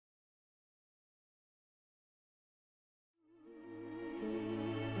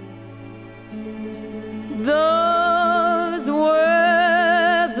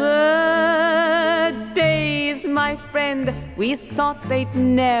friend. We thought they'd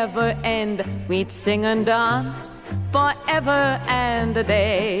never end. We'd sing and dance forever and a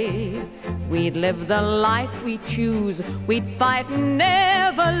day. We'd live the life we choose. We'd fight and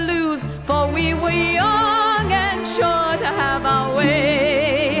never lose, for we were young and sure to have our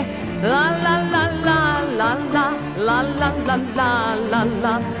way. La la la la la la la la la la la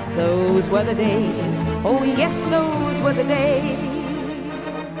la. Those were the days. Oh yes, those were the days.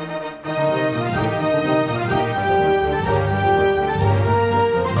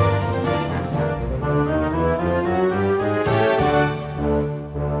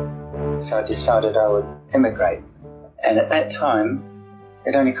 So I decided I would immigrate, and at that time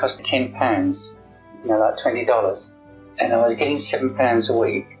it only cost £10, like $20, and I was getting £7 a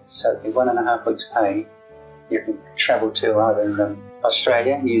week, so it'd be 1.5 weeks' pay. You can travel to either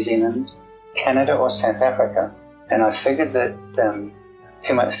Australia, New Zealand, Canada or South Africa, and I figured that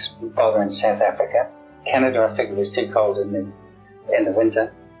too much bother in South Africa. Canada I figured was too cold in the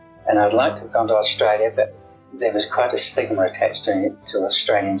winter, and I'd like to have gone to Australia, but there was quite a stigma attached to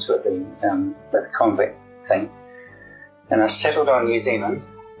Australians with the convict thing. And I settled on New Zealand,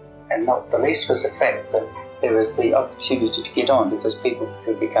 and not the least was the fact that there was the opportunity to get on because people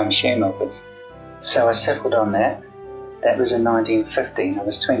could become sharecroppers. So I settled on that. That was in 1915. I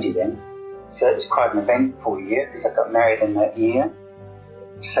was 20 then. So it was quite an eventful year because I got married in that year.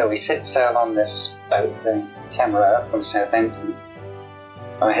 So we set sail on this boat, the Tamarawa from Southampton.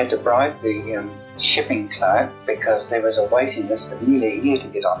 I had to bribe the shipping clerk because there was a waiting list of nearly a year to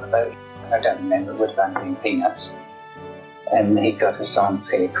get on the boat. I don't remember, it would have only been peanuts. And he got us on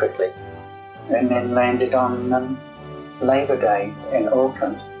fairly quickly. And then landed on Labour Day in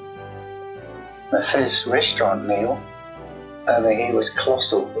Auckland. My first restaurant meal over here was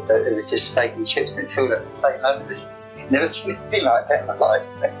colossal. It was just steak and chips and it filled up the plate. I've never seen anything like that in my life.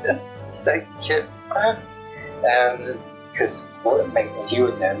 Steak and chips. Because meat, as you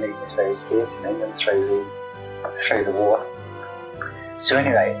would know, meat was very scarce in England through the war. So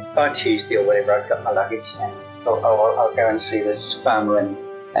anyway, by Tuesday or whatever, I got my luggage and thought, I'll go and see this farmer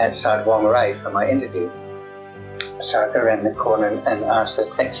outside Whangarei for my interview. So I go around the corner and asked the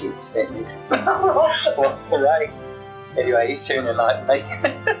taxi to take me to Whangarei. Anyway, he's sounded like me. I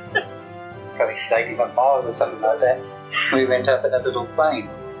think it's 81 miles or something like that. We went up in a little plane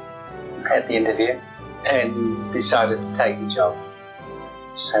at the interview and decided to take the job.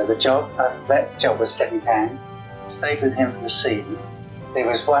 So the job, that job was £7. Stayed with him for the season. There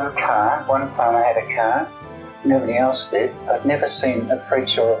was one farmer had a car, nobody else did. I'd never seen a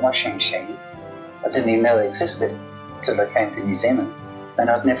fridge or a washing machine. I didn't even know they existed until I came to New Zealand. And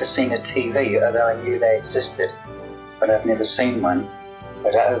I'd never seen a TV, although I knew they existed, but I'd never seen one.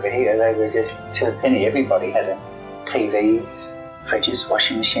 But over here they were just to a penny. Everybody had TVs, fridges,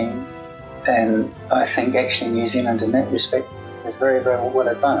 washing machines. And I think actually New Zealand in that respect is very, very well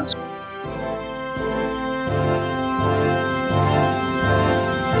advanced.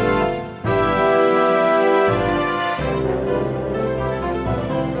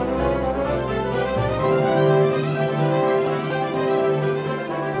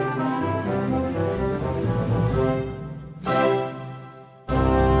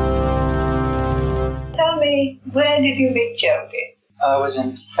 Tell me, where did you meet Geraldine? I was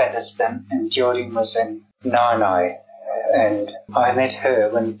in Featherston and Geraldine was in Nainai, and I met her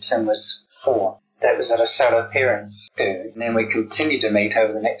when Tim was 4. That was at a solo parents do. And then we continued to meet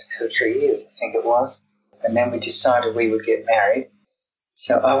over the next 2 or 3 years, I think it was. And then we decided we would get married.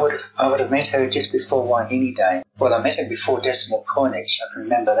 So I would have met her just before Wahine Day. Well, I met her before decimal coinage, I can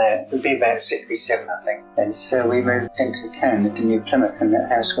remember that. It would be about 67, I think. And so we moved into town, into New Plymouth, in that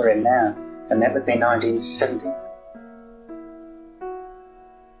house we're in now. And that would be 1970.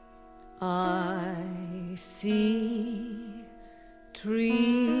 I see trees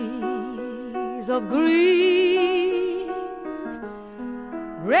of green,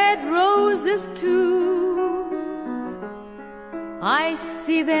 red roses too. I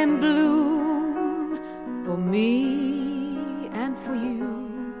see them bloom for me and for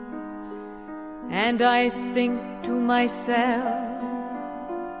you. And I think to myself,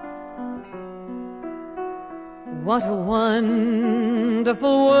 what a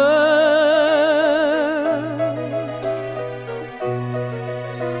wonderful world.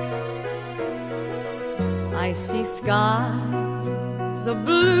 I see skies of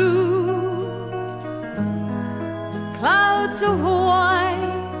blue, clouds of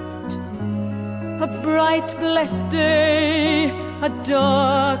white, a bright blessed day, a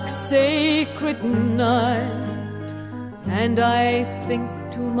dark sacred night. And I think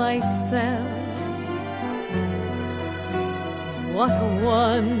to myself, what a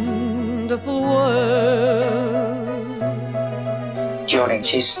wonderful world. Geraldine,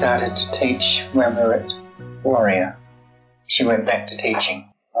 she started to teach when we were at Warrior. She went back to teaching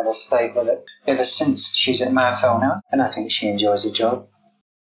and has stayed with it ever since. She's at Marfell now, and I think she enjoys the job.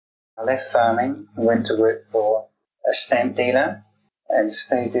 I left farming and went to work for a stamp dealer and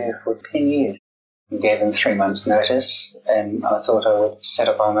stayed there for 10 years. I gave them 3 months' notice, and I thought I would set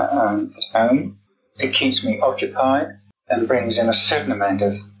up on my own at home. It keeps me occupied and brings in a certain amount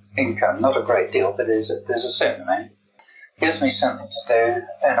of income. Not a great deal, but there's a certain amount. Gives me something to do,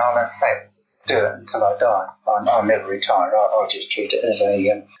 and I'll in fact do it until I die. I'll never retire. I'll just treat it as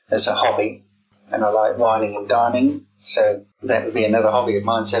a hobby. And I like wining and dining, so that would be another hobby of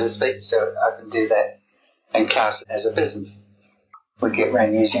mine, so to speak, so I can do that and class it as a business. We get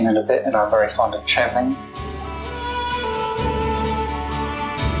around New Zealand a bit, and I'm very fond of travelling.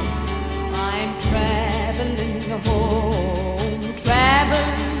 I'm travelling home,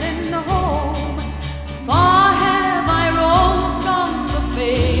 travelling home. Far have I roamed from the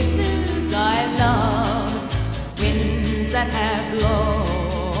faces I love, winds that have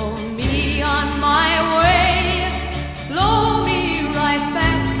blown me on my way, blow me right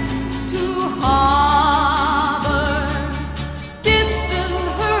back to harbor. Distant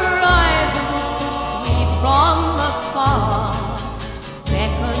horizons so sweet from afar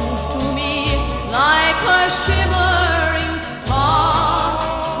beckons to me like a shimmering star.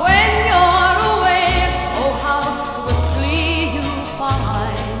 When you're away, oh how swiftly you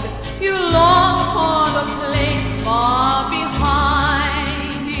find you long for the place far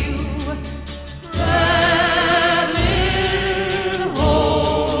behind you. Traveling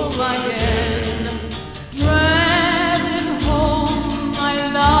home again, traveling home, my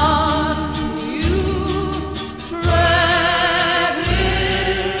love, to you. Traveling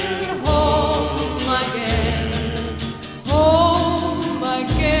home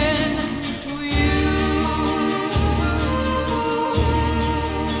again to you.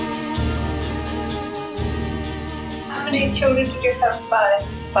 How many children did you have by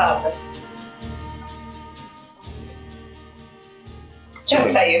father?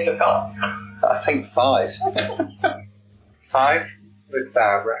 Don't say you forgot. I think 5. 5 with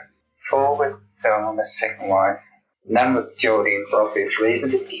Barbara, 4 with Phil, my second wife, none with Geraldine for obvious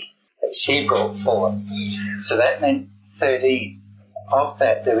reasons, but she brought 4. So that meant 13. Of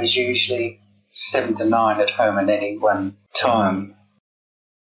that, there was usually 7 to 9 at home at any one time.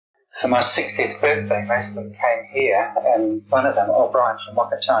 For my 60th birthday, most of them came here, and one of them, Brian from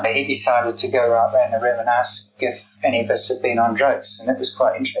Wakatane, he decided to go right around the room and ask if any of us had been on drugs, and it was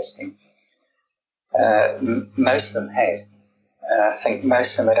quite interesting. Most of them had, and I think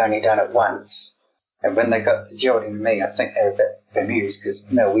most of them had only done it once. And when they got to Geraldine and me, I think they were a bit bemused, because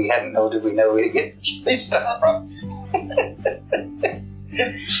no, we hadn't, nor did we know where to get this stuff from.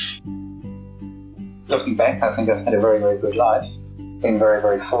 Looking back, I think I've had a very, very good life. Been very,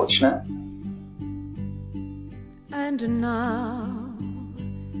 very fortunate. And now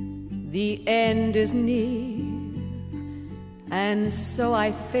the end is near, and so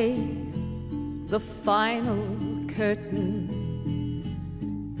I face the final curtain.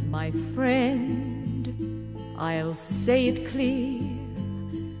 My friend, I'll say it clear,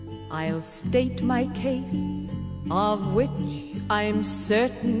 I'll state my case, of which I'm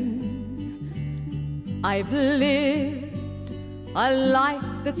certain. I've lived a life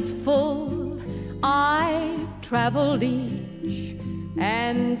that's full, I've traveled each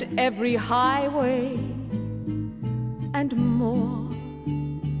and every highway, and more,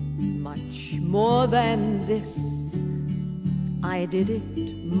 much more than this, I did it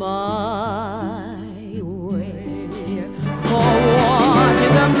my way. For what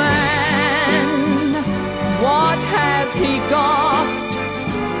is a man? What has he got?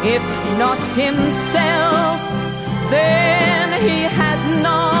 If not himself, then he has